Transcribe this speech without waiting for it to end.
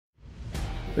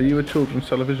Are you a children's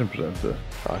television presenter?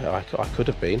 I could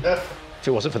have been. If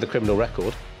it wasn't for the criminal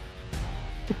record.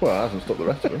 Well, it hasn't stopped the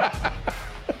rest of them.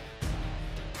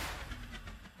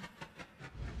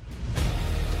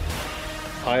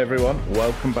 Hi everyone,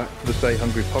 welcome back to the Stay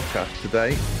Hungry podcast.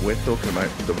 Today we're talking about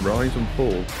the rise and fall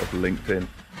of LinkedIn.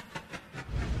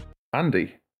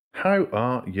 Andy, how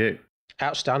are you?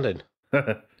 Outstanding.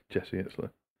 Jesse Itzler.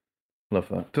 Love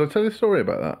that. Did I tell you a story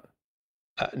about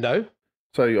that? No.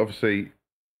 So obviously,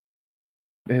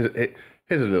 here's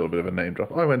a little bit of a name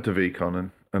drop. I went to VCon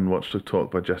and watched a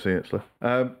talk by Jesse Itzler.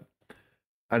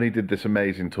 And he did this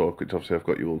amazing talk, which obviously I've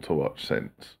got you all to watch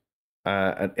since.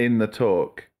 And in the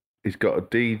talk, he's got a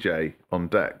DJ on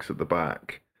decks at the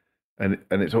back, and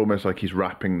it's almost like he's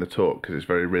rapping the talk because it's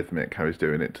very rhythmic how he's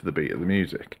doing it to the beat of the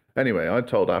music. Anyway, I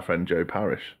told our friend Joe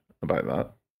Parrish about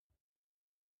that.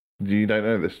 You don't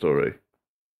know this story?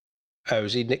 Oh,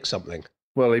 has he nicked something?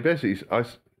 Well, he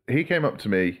came up to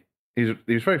me. He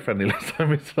was very friendly last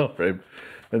time we saw him,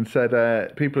 and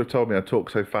said, "People have told me I talk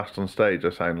so fast on stage,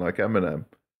 I sound like Eminem."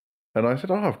 And I said,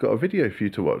 "Oh, I've got a video for you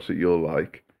to watch that you'll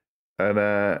like."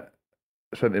 And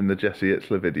sent him the Jesse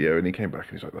Itzler video, and he came back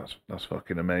and he's like, "That's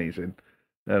fucking amazing."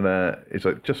 And he's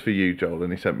like, "Just for you, Joel."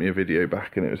 And he sent me a video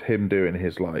back, and it was him doing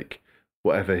his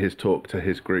whatever his talk to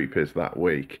his group is that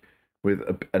week with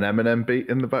an Eminem beat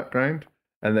in the background.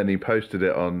 And then he posted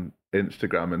it on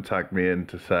Instagram and tagged me in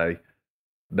to say,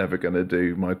 "Never going to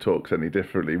do my talks any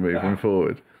differently moving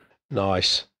forward."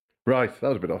 Nice. Right, that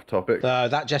was a bit off topic.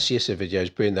 That Jesse Itzler video is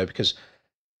brilliant though, because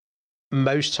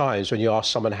most times when you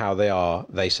ask someone how they are,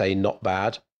 they say not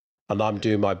bad. And I'm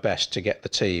doing my best to get the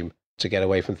team to get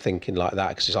away from thinking like that,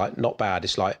 because it's like, not bad.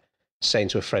 It's like saying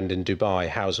to a friend in Dubai,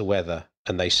 "How's the weather?"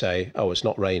 And they say, "Oh, it's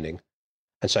not raining."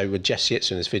 And so with Jesse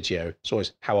Itzler in this video, it's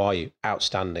always, "How are you?"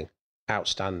 "Outstanding,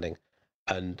 outstanding."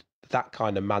 And that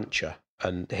kind of mantra.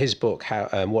 And his book,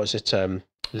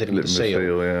 Living with the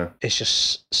Seal, yeah. It's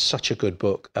just such a good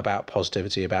book about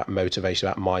positivity, about motivation,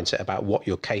 about mindset, about what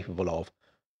you're capable of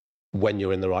when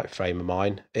you're in the right frame of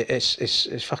mind. It's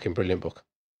a fucking brilliant book.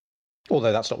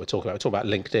 Although that's not what we're talking about. We're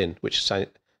talking about LinkedIn, which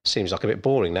seems like a bit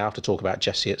boring now to talk about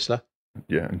Jesse Itzler.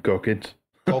 Yeah, and Goggins.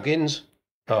 Goggins?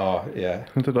 Oh, yeah.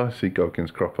 When did I see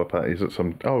Goggins crop up at? He's at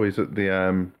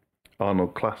the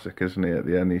Arnold Classic, isn't he, at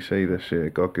the NEC this year?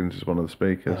 Goggins is one of the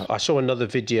speakers. I saw another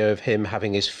video of him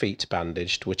having his feet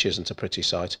bandaged, which isn't a pretty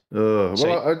sight.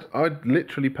 I'd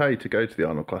literally pay to go to the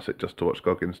Arnold Classic just to watch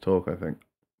Goggins talk, I think.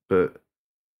 But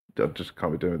I just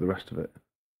can't be doing with the rest of it.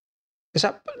 Is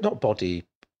that not body?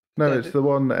 No, it's the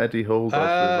one that Eddie Hall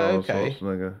does with Arnold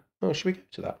Schwarzenegger. Oh, should we go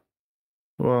to that?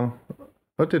 Well,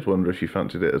 I did wonder if you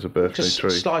fancied it as a birthday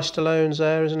treat. Sly Stallone's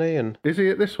there, isn't he? And is he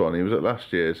at this one? He was at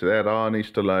last year. So they had Arnie,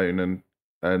 Stallone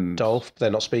and Dolph.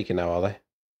 They're not speaking now, are they?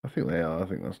 I think they are. I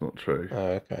think that's not true. Oh,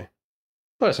 okay.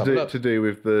 Well, let's have a look. To do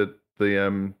with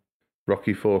the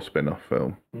Rocky IV spin-off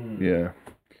film. Yeah.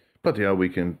 Bloody hell, we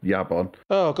can yab on.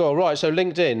 Oh, God, right. So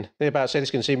LinkedIn, they're about to say this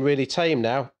can seem really tame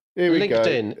now. Here we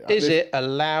LinkedIn, go. Is it a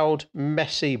loud,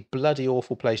 messy, bloody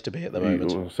awful place to be at the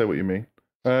moment? Say what you mean.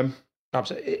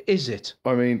 Absolutely. Is it?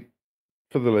 I mean,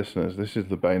 for the listeners, this is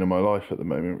the bane of my life at the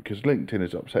moment, because LinkedIn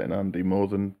is upsetting Andy more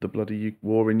than the bloody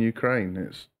war in Ukraine.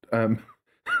 It's that's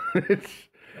a bit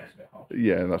harsh.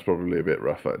 Yeah, that's probably a bit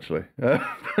rough, actually.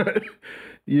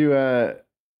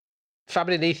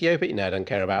 Family in Ethiopia? No, I don't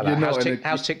care about that.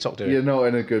 How's TikTok doing? You're not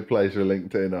in a good place with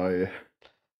LinkedIn, are you?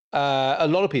 A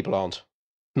lot of people aren't.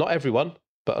 Not everyone,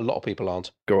 but a lot of people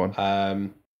aren't. Go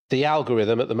on. The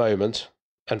algorithm at the moment,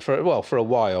 and for a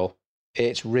while,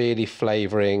 it's really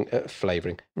favouring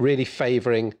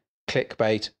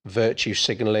clickbait, virtue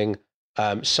signalling,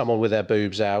 someone with their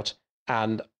boobs out.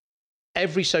 And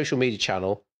every social media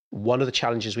channel, one of the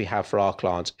challenges we have for our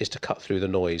clients is to cut through the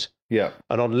noise. Yeah.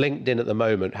 And on LinkedIn at the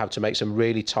moment, have to make some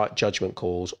really tight judgment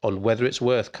calls on whether it's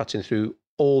worth cutting through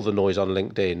all the noise on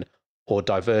LinkedIn or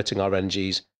diverting our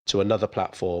energies to another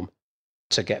platform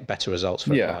to get better results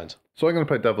for a client. So I'm going to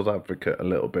play devil's advocate a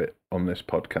little bit on this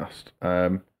podcast.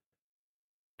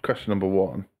 Question number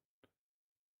one: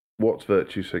 what's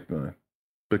virtue signaling?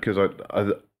 Because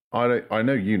I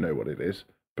know you know what it is,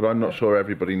 but I'm not sure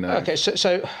everybody knows. Okay,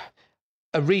 so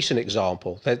a recent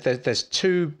example. There's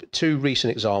two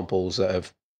recent examples that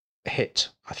have hit,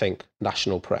 I think,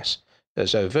 national press.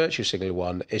 There's a virtue signaling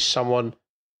one is someone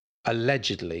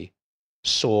allegedly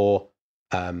saw,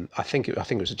 I think it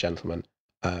was a gentleman,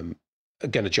 going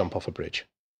to jump off a bridge,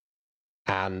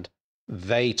 and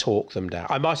they talked them down.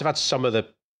 I might have had some of the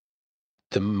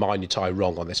minutiae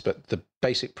wrong on this, but the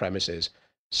basic premise is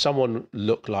someone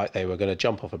looked like they were going to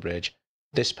jump off a bridge.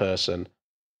 This person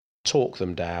talked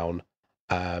them down,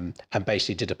 and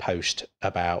basically did a post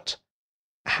about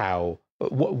how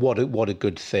what a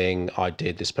good thing I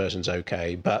did. This person's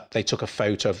okay, but they took a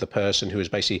photo of the person who was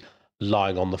basically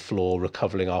lying on the floor,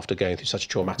 recovering after going through such a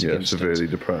traumatic incident. Severely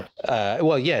depressed.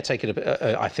 Well, yeah, taking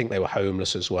I think they were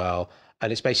homeless as well,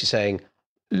 and it's basically saying,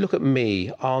 "Look at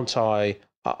me, aren't I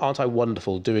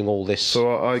wonderful doing all this?"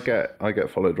 So I get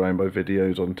followed around by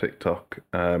videos on TikTok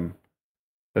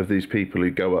of these people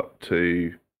who go up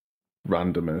to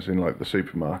randomers in like the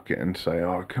supermarket and say,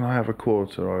 "Oh, can I have a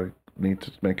quarter? I need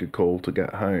to make a call to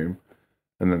get home."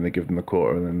 And then they give them the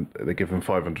quarter, and then they give them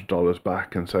 $500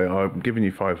 back and say, "Oh, I'm giving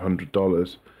you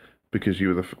 $500 because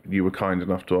you were kind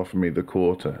enough to offer me the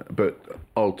quarter." But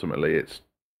ultimately, it's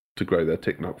to grow their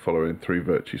TikTok following through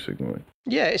virtue signaling.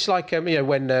 Yeah, it's like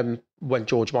when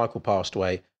George Michael passed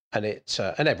away, and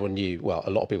and everyone knew. Well,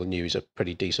 a lot of people knew he's a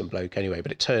pretty decent bloke anyway.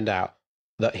 But it turned out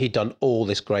that he'd done all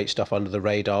this great stuff under the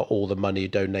radar, all the money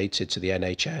donated to the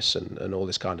NHS and all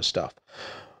this kind of stuff.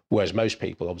 Whereas most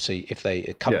people, obviously, if they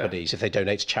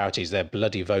donate to charities, they're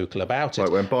bloody vocal about it.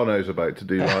 Like when Bono's about to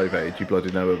do Live Aid, you bloody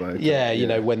know about it. Yeah, you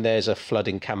know, when there's a flood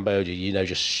in Cambodia, you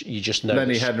just know.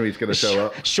 Lenny Henry's going to show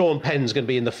up. Sean Penn's going to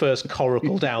be in the first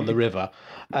coracle down the river.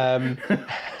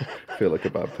 Feel like a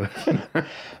bad person.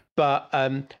 But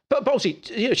obviously,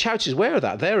 you know, charities are aware of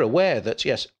that. They're aware that,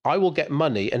 yes, I will get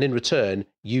money, and in return,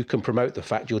 you can promote the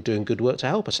fact you're doing good work to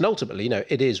help us. And ultimately, you know,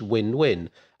 it is win-win.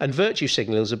 And virtue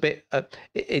signaling is a bit,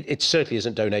 it certainly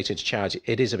isn't donating to charity.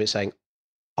 It is a bit saying,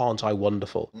 aren't I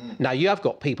wonderful? Now, you have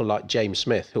got people like James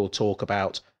Smith who will talk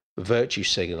about virtue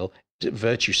signaling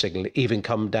even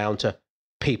come down to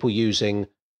people using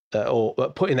or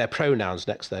putting their pronouns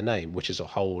next to their name, which is a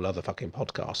whole other fucking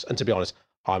podcast. And to be honest,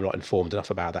 I'm not informed enough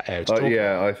about that area to talk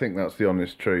about. I think that's the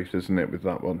honest truth, isn't it, with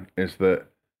that one, is that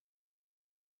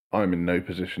I'm in no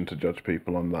position to judge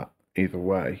people on that either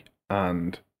way.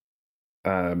 And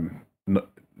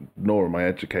nor am I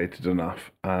educated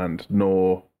enough, and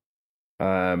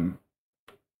and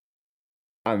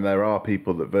there are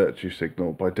people that virtue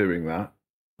signal by doing that,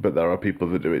 but there are people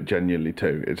that do it genuinely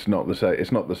too. It's not the same.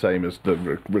 It's not the same as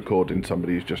the recording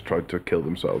somebody who's just tried to kill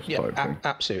themselves type thing.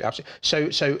 Absolutely.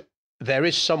 So there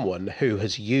is someone who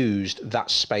has used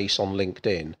that space on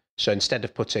LinkedIn. So instead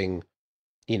of putting,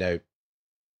 you know,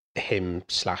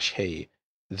 him/he,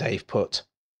 they've put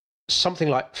something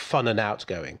like fun and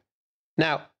outgoing.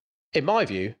 Now, in my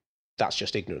view, that's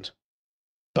just ignorant.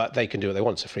 But they can do what they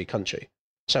want. It's a free country.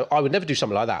 So I would never do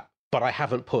something like that. But I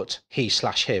haven't put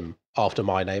he/him after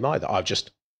my name either. I've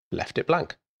just left it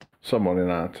blank. Someone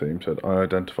in our team said, "I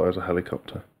identify as a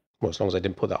helicopter." Well, as long as they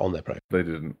didn't put that on their profile. They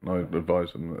didn't. I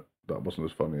advised them that wasn't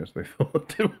as funny as they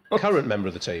thought it was. Current member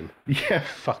of the team. Yeah.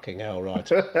 Fucking hell,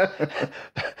 right.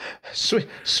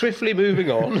 Swiftly moving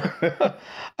on.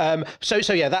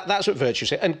 So yeah, that's what virtue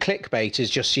is. And clickbait is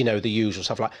just, you know, the usual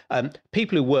stuff like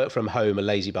people who work from home are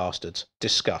lazy bastards.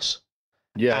 Discuss.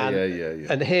 Yeah.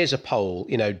 And here's a poll,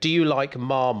 you know, do you like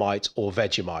Marmite or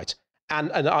Vegemite?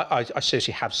 And I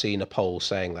seriously have seen a poll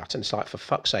saying that, and it's like, for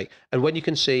fuck's sake. And when you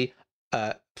can see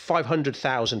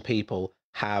 500,000 people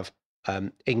have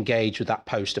engaged with that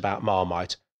post about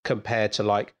Marmite compared to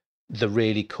like the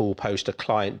really cool post a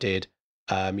client did,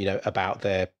 you know, about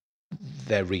their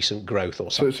recent growth or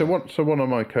something. So one of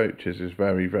my coaches is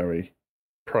very, very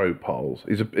pro polls.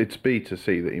 It's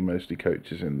B2C that he mostly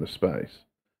coaches in the space.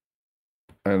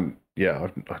 And yeah,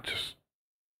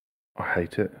 I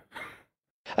hate it.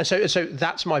 And so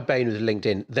that's my bane with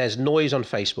LinkedIn. There's noise on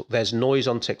Facebook. There's noise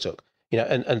on TikTok. You know,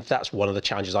 and that's one of the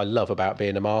challenges I love about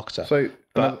being a marketer. So,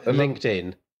 but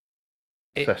LinkedIn,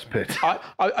 cesspit.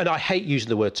 I hate using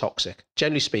the word toxic.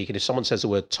 Generally speaking, if someone says the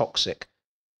word toxic,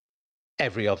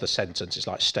 every other sentence is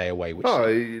like stay away.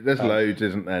 There's loads,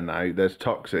 isn't there now? There's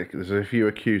toxic. There's if you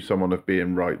accuse someone of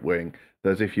being right wing.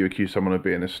 There's if you accuse someone of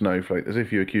being a snowflake. There's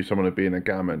if you accuse someone of being a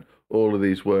gammon. All of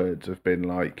these words have been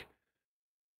like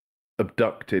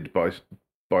abducted by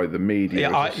the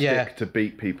media as a stick to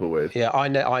beat people with. Yeah, I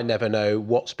never know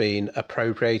what's been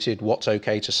appropriated, what's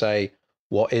okay to say,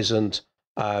 what isn't.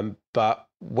 But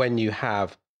when you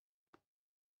have,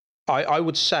 I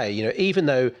would say, you know, even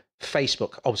though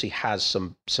Facebook obviously has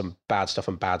some bad stuff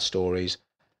and bad stories,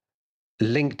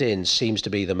 LinkedIn seems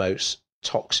to be the most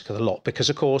toxic of the lot,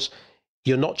 because of course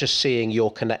you're not just seeing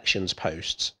your connections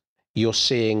posts, you're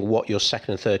seeing what your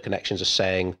second and third connections are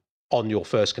saying on your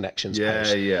first connections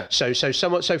post. Yeah. So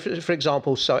for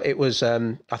example, so it was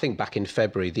I think back in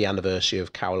February, the anniversary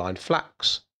of Caroline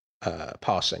Flack's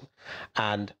passing,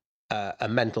 and a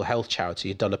mental health charity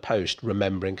had done a post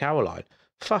remembering Caroline.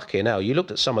 Fucking hell, you looked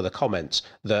at some of the comments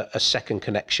that a second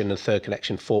connection and third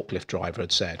connection forklift driver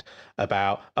had said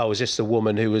about, oh, is this the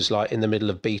woman who was like in the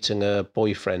middle of beating her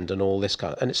boyfriend and all this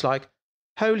kind of, and it's like,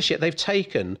 holy shit, they've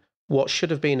taken what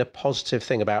should have been a positive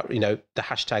thing about, the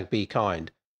hashtag be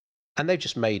kind, and they've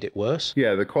just made it worse.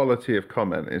 Yeah, the quality of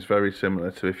comment is very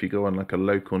similar to if you go on like a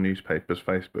local newspaper's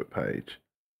Facebook page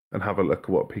and have a look at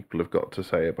what people have got to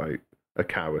say about a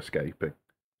cow escaping.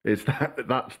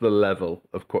 That's the level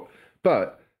of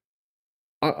but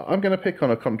I'm going to pick on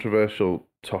a controversial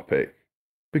topic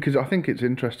because I think it's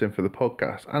interesting for the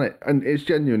podcast, and it's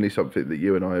genuinely something that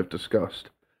you and I have discussed.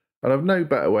 And I've no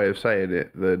better way of saying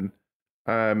it than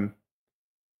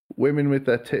women with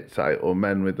their tits out or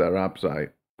men with their abs out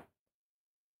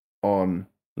on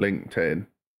LinkedIn.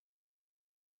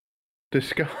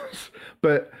 Discuss.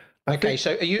 But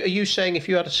so are you saying if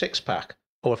you had a six-pack,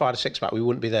 or if I had a six-pack, we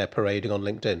wouldn't be there parading on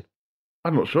LinkedIn?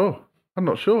 I'm not sure.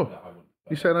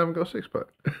 You saying I haven't got a six-pack?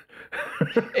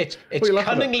 It's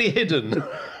cunningly hidden.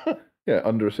 Yeah,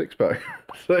 under a six-pack.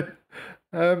 So,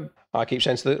 I keep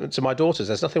saying to my daughters,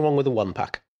 there's nothing wrong with a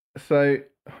one-pack. So,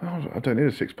 I don't need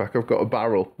a six-pack. I've got a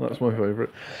barrel. That's my favourite.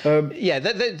 Yeah,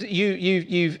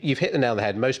 you've hit the nail on the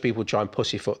head. Most people try and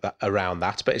pussyfoot around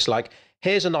that, but it's like,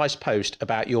 here's a nice post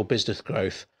about your business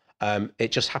growth.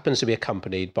 It just happens to be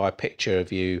accompanied by a picture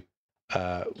of you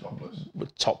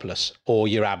topless, or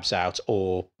your abs out,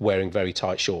 or wearing very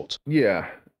tight shorts. Yeah.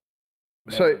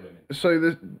 So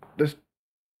there's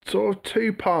sort of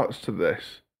two parts to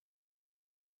this,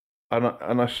 and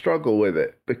I struggle with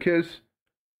it because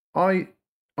I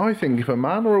think if a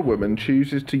man or a woman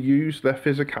chooses to use their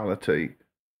physicality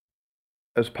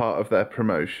as part of their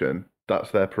promotion,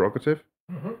 that's their prerogative.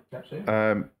 Mm-hmm,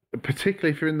 absolutely.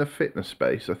 Particularly if you're in the fitness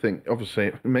space, I think obviously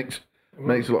it makes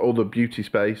all the beauty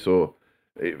space, or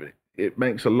it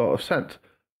makes a lot of sense.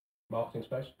 Marketing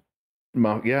space.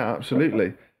 Yeah,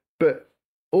 absolutely. But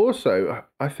also,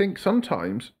 I think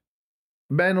sometimes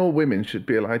men or women should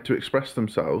be allowed to express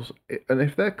themselves, and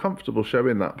if they're comfortable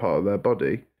showing that part of their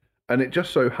body, and it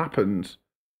just so happens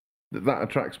that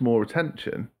attracts more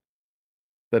attention,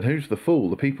 then who's the fool?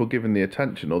 The people giving the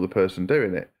attention or the person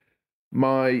doing it?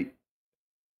 My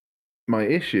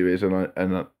issue is,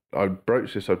 and I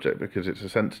broach this subject because it's a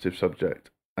sensitive subject,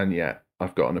 and yet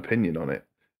I've got an opinion on it,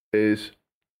 is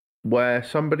where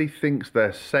somebody thinks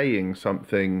they're saying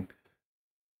something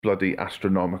bloody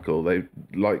astronomical. They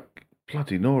like,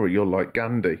 bloody Nora, you're like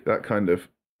Gandhi, that kind of,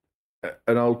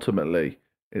 and ultimately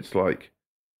it's like,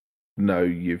 no,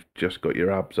 you've just got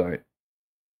your abs out.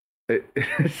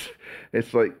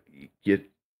 It's like you.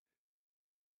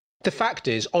 The fact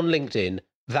is, on LinkedIn,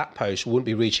 that post wouldn't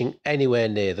be reaching anywhere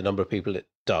near the number of people it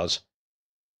does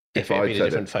if it had been a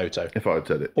different photo. If I'd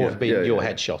said it. Or if it had been your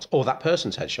headshot, or that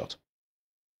person's headshot.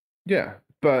 Yeah,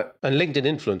 but... And LinkedIn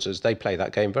influencers, they play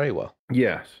that game very well.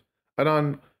 Yes. And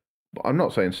I'm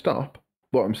not saying stop.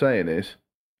 What I'm saying is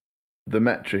the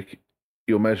metric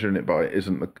you're measuring it by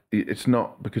it's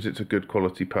not because it's a good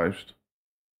quality post.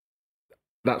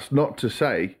 That's not to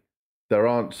say there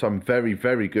aren't some very,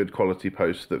 very good quality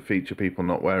posts that feature people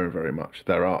not wearing very much.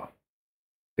 There are.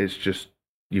 It's just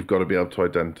you've got to be able to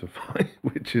identify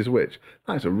which is which.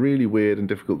 That's a really weird and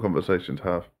difficult conversation to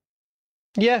have.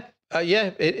 Yeah,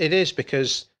 it is,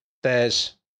 because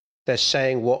there's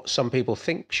saying what some people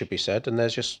think should be said, and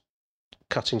there's just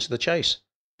cutting to the chase.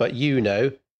 But you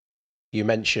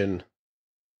mention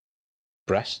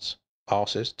breasts,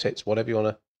 arses, tits, whatever you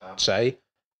want to say.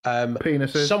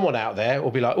 Penises. Someone out there will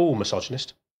be like, "Oh,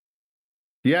 misogynist."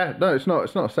 Yeah, no, it's not.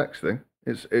 It's not a sex thing.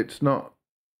 It's not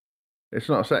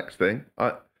a sex thing.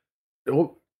 I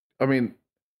mean,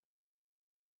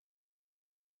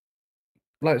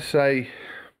 let's say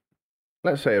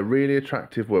a really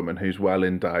attractive woman who's well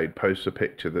endowed posts a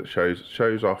picture that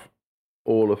shows off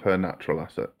all of her natural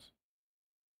assets.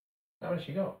 How much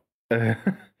she got?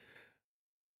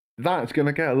 That's going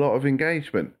to get a lot of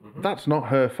engagement. Mm-hmm. That's not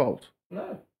her fault.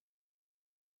 No.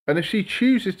 And if she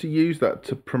chooses to use that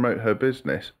to promote her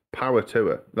business, power to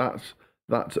her. That's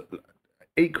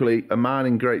equally, a man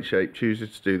in great shape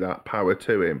chooses to do that, power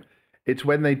to him. It's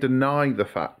when they deny the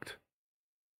fact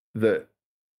that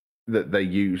they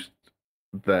used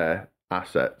their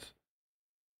assets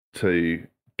to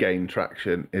gain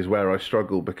traction is where I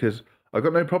struggle, because I've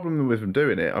got no problem with them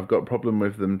doing it. I've got a problem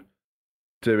with them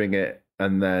doing it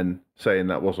and then saying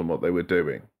that wasn't what they were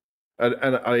doing.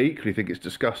 And I equally think it's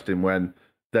disgusting when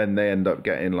then they end up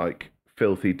getting like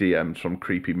filthy DMs from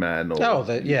creepy men.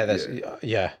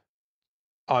 Yeah.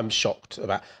 I'm shocked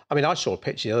about. I mean, I saw a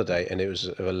picture the other day, and it was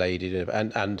of a lady,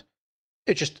 and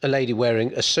it's just a lady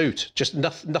wearing a suit, just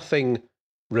nothing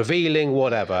revealing,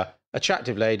 whatever.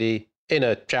 Attractive lady in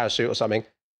a chow suit or something,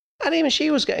 and even she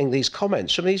was getting these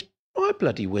comments from these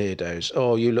bloody weirdos.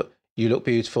 Oh, you you look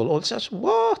beautiful, or it's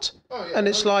what? Oh, yeah, And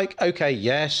it's like, okay,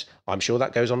 yes, I'm sure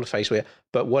that goes on to Facebook,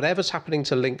 but whatever's happening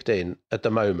to LinkedIn at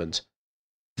the moment,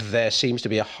 there seems to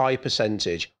be a high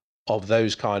percentage of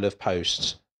those kind of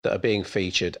posts that are being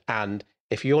featured. And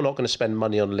if you're not going to spend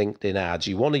money on LinkedIn ads,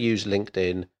 you want to use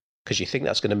LinkedIn because you think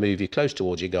that's going to move you close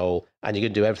towards your goal, and you're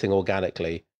going to do everything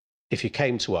organically. If you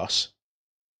came to us,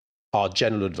 our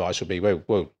general advice would be,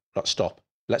 whoa, let's stop.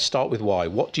 Let's start with why.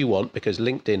 What do you want? Because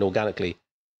LinkedIn organically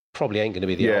probably ain't going to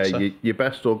be the answer. Yeah, your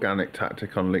best organic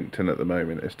tactic on LinkedIn at the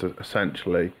moment is to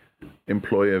essentially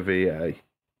employ a VA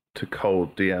to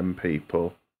cold DM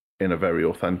people in a very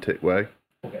authentic way.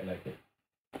 Or get naked.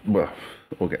 Well,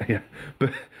 yeah,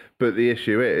 but the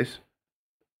issue is,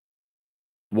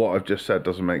 what I've just said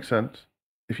doesn't make sense.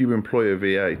 If you employ a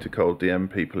VA to cold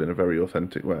DM people in a very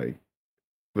authentic way,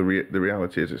 the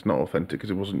reality is it's not authentic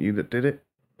because it wasn't you that did it.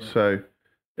 So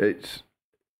it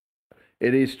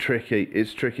is tricky.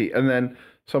 It's tricky. And then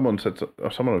someone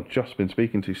I've just been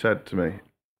speaking to said to me,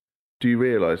 "Do you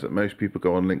realise that most people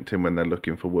go on LinkedIn when they're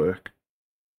looking for work?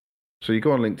 So you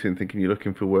go on LinkedIn thinking you're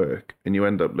looking for work, and you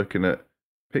end up looking at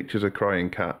pictures of crying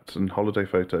cats and holiday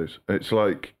photos. It's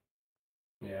like,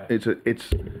 yeah, it's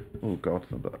oh god,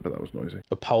 but that was noisy.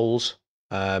 For polls,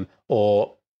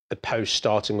 or a post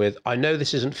starting with, I know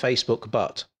this isn't Facebook,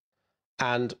 but,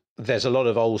 and there's a lot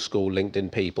of old school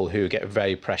LinkedIn people who get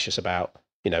very precious about,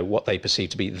 what they perceive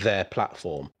to be their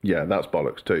platform. Yeah, that's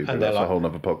bollocks too, but that's a whole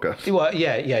nother podcast. Well,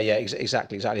 yeah,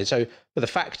 exactly. So, but the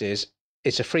fact is,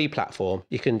 it's a free platform.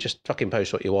 You can just fucking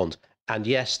post what you want. And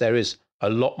yes, there is a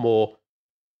lot more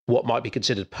what might be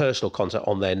considered personal content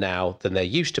on there now than there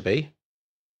used to be.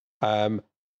 But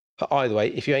either way,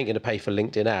 if you ain't going to pay for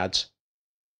LinkedIn ads,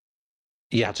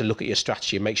 you have to look at your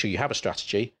strategy and make sure you have a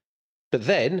strategy. But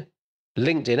then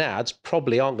LinkedIn ads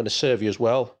probably aren't going to serve you as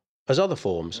well as other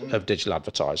forms of digital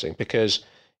advertising, because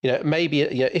maybe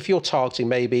if you're targeting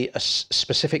maybe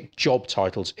specific job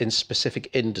titles in specific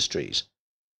industries,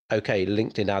 okay,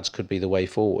 LinkedIn ads could be the way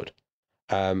forward.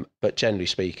 But generally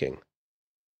speaking,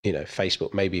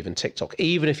 Facebook, maybe even TikTok,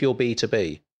 even if you're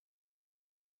B2B,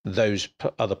 those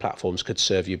other platforms could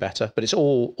serve you better. But it's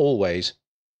always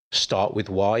start with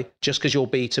why. Just because you're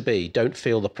B2B, don't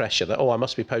feel the pressure that, I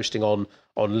must be posting on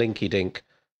LinkedIn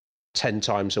 10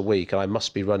 times a week and I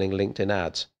must be running LinkedIn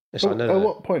ads. It's like, no. At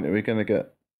what point are we going to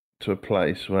get to a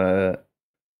place where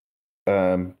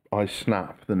I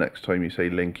snap the next time you say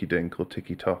Linky Dink or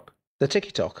TikTok? The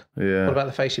TikTok? Yeah. What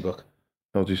about the Facebook?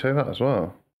 Oh, do you say that as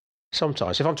well?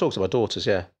 Sometimes. If I'm talking to my daughters,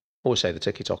 yeah. Always say the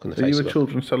TikTok and the Facebook. Are you a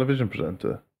children's television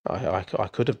presenter? I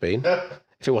could have been,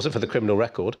 if it wasn't for the criminal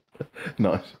record.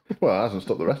 Nice. Well, it hasn't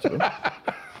stopped the rest of them.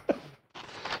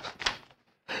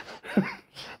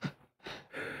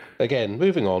 Again,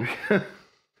 moving on.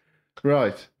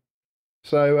 Right.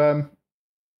 So,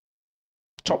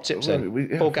 top tips then.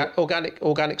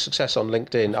 Organic success on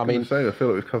LinkedIn. I feel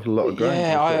like we've covered a lot of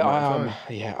ground.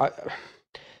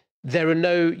 There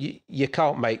are you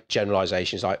can't make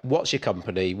generalizations like what's your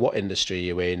company, what industry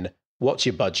you're in, what's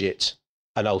your budget,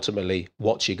 and ultimately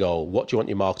what's your goal? What do you want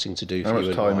your marketing to do for you? How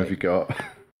much time have you got?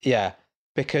 Yeah,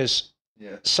 because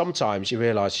sometimes you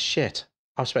realize, shit,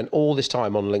 I've spent all this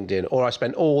time on LinkedIn, or I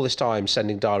spent all this time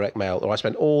sending direct mail, or I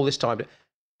spent all this time,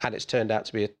 and it's turned out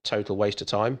to be a total waste of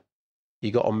time.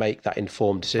 You got to make that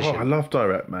informed decision. Oh, I love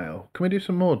direct mail. Can we do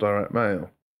some more direct mail?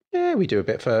 Yeah, we do a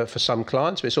bit for some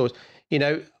clients, but it's always,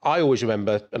 I always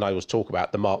remember, and I always talk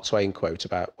about the Mark Twain quote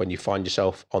about when you find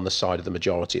yourself on the side of the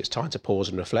majority, it's time to pause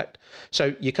and reflect.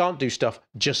 So you can't do stuff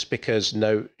just because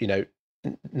no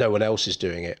one else is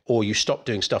doing it, or you stop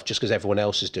doing stuff just because everyone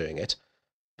else is doing it.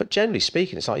 But generally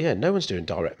speaking, it's like, no one's doing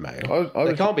direct mail.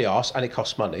 They can't be asked, and it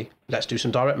costs money. Let's do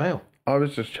some direct mail. I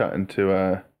was just chatting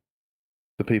to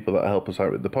the people that help us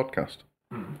out with the podcast,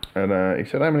 and he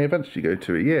said, "How many events do you go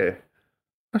to a year?"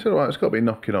 I said, "Well, it's got to be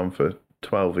knocking on for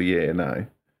 12 a year now."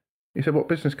 He said, "What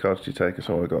business cards do you take?" I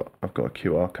said, I've got a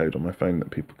QR code on my phone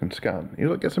that people can scan. He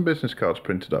was like, "Get some business cards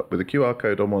printed up with a QR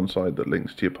code on one side that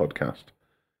links to your podcast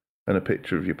and a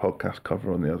picture of your podcast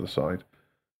cover on the other side.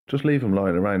 Just leave them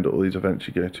lying around at all these events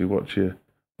you go to. Watch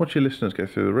your listeners go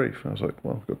through the roof." And I was like,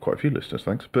 "Well, I've got quite a few listeners,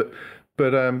 thanks." But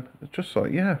just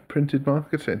like, printed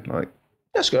marketing, like,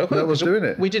 that's good. No one's doing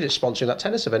it. We did it sponsoring that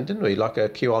tennis event, didn't we? Like a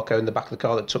QR code in the back of the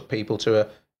car that took people to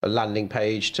a landing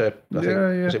page to, I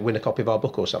think, was it win a copy of our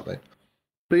book or something?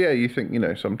 But yeah, you think,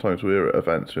 sometimes we're at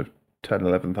events with 10,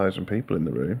 11,000 people in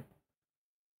the room.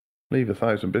 Leave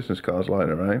 1,000 business cards lying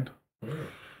around.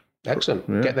 Excellent.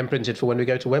 Yeah. Get them printed for when we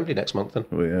go to Wembley next month then.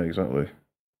 Well, yeah, exactly.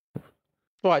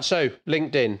 Right, so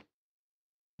LinkedIn.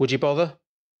 Would you bother?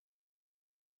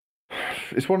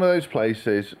 it's one of those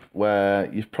places where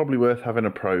it's probably worth having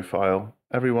a profile.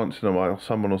 Every once in a while,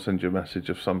 someone will send you a message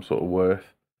of some sort of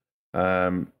worth.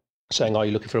 Saying, are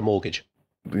you looking for a mortgage?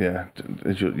 Yeah,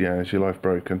 is your life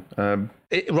broken?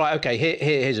 Right, okay,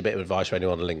 here's a bit of advice for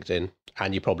anyone on LinkedIn,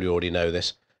 and you probably already know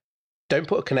this. Don't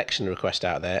put a connection request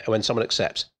out there, and when someone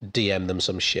accepts, DM them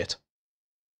some shit.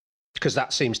 Because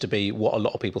that seems to be what a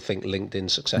lot of people think LinkedIn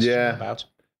success is about.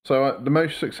 So the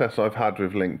most success I've had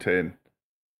with LinkedIn,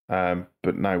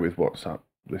 but now with WhatsApp,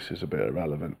 this is a bit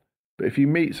irrelevant. But if you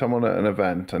meet someone at an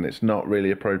event and it's not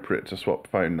really appropriate to swap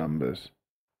phone numbers,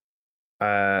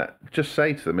 just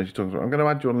say to them as you're talking, I'm going to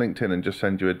add you on LinkedIn and just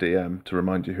send you a DM to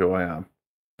remind you who I am.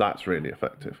 That's really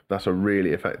effective. That's a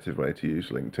really effective way to use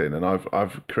LinkedIn, and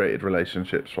I've created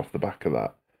relationships off the back of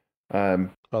that.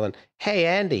 Well then, hey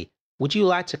Andy, would you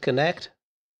like to connect?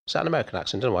 Is that an American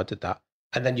accent? I don't know why I did that.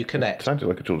 And then you connect. Sounded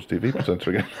like a George TV presenter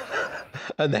again.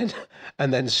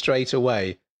 and then straight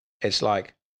away, it's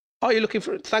like, are you looking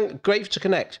for? Great to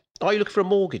connect. Are you looking for a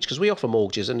mortgage? Because we offer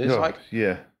mortgages, and it's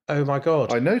oh my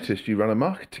god. I noticed you run a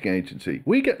marketing agency.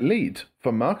 We get leads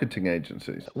from marketing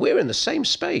agencies. We're in the same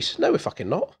space. No, we're fucking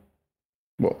not.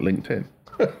 What, LinkedIn?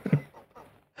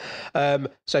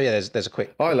 So yeah, there's a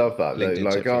quick. I love that.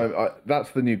 Like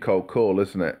that's the new cold call,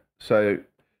 isn't it? So,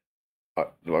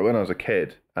 like when I was a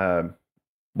kid,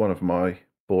 one of my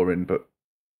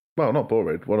not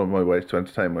boring. One of my ways to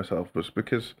entertain myself was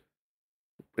because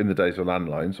in the days of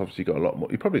landlines, obviously you got a lot more.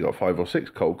 You probably got 5 or 6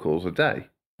 cold calls a day.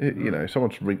 You know,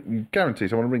 you guarantee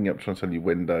someone will ring you up trying to sell you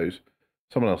windows,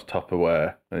 someone else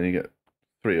Tupperware, and you get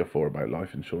 3 or 4 about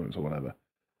life insurance or whatever.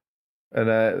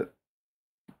 And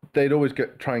they'd always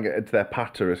try and get into their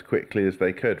patter as quickly as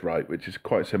they could, right? Which is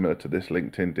quite similar to this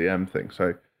LinkedIn DM thing.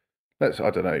 So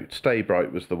I don't know, Stay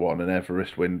Bright was the one, and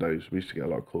Everest Windows. We used to get a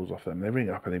lot of calls off them. They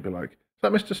ring up and they'd be like, "Is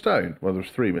that Mr. Stone?" Well, there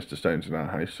was 3 Mr. Stones in our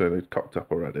house, so they'd cocked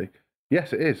up already.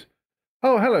 Yes, it is.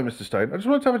 Oh, hello, Mr. Stone. I just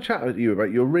wanted to have a chat with you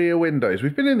about your rear windows.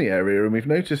 We've been in the area and we've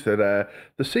noticed that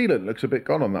the sealant looks a bit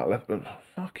gone on that left. But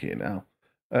fucking hell.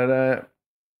 And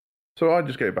so I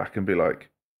just go back and be like,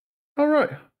 all right,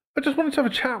 I just wanted to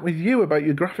have a chat with you about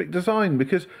your graphic design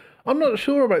because I'm not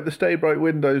sure about the Stay Bright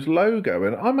Windows logo,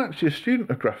 and I'm actually a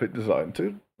student of graphic design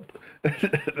too.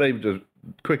 They were just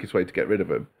quickest way to get rid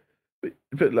of him.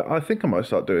 But look, I think I might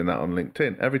start doing that on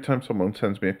LinkedIn. Every time someone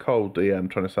sends me a cold DM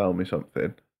trying to sell me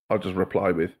something, I'll just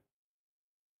reply with,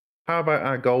 "How about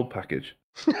our gold package?"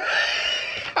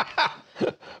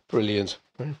 Brilliant.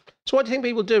 So why do you think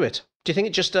people do it? Do you think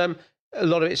it's just a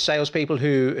lot of it's salespeople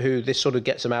who this sort of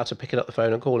gets them out of picking up the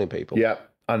phone and calling people? Yeah,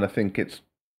 and I think it's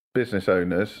business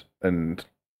owners and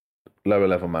lower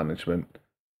level management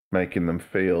making them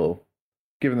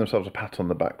giving themselves a pat on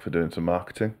the back for doing some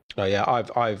marketing. Oh yeah,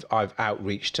 I've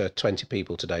outreached to 20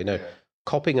 people today. No,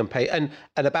 copying and paste, and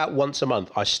about once a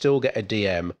month, I still get a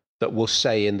DM that will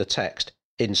say in the text,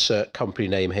 "Insert company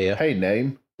name here." Hey,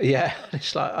 name. Yeah,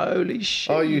 it's like, holy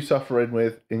shit. Are you suffering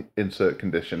with insert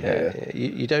condition here? Yeah,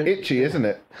 you don't. Itchy, isn't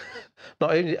it?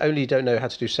 Not only you don't know how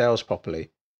to do sales properly,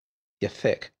 you're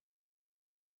thick.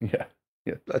 Yeah.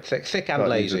 Thick and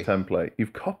lazy. Use a template.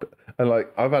 You've copied, and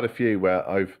like I've had a few where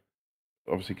I've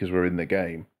obviously because we're in the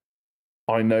game,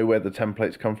 I know where the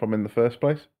templates come from in the first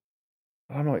place.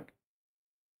 And I'm like,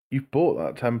 you bought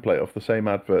that template off the same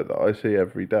advert that I see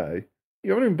every day.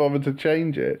 You haven't even bothered to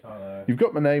change it. You've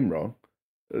got my name wrong.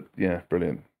 Yeah,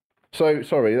 brilliant. So,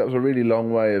 sorry, that was a really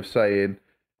long way of saying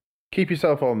keep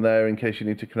yourself on there in case you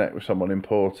need to connect with someone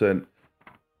important.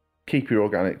 Keep your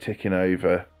organic ticking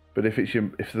over. But if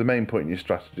the main point in your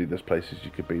strategy, there's places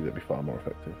you could be that'd be far more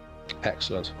effective.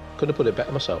 Excellent. Couldn't have put it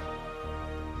better myself.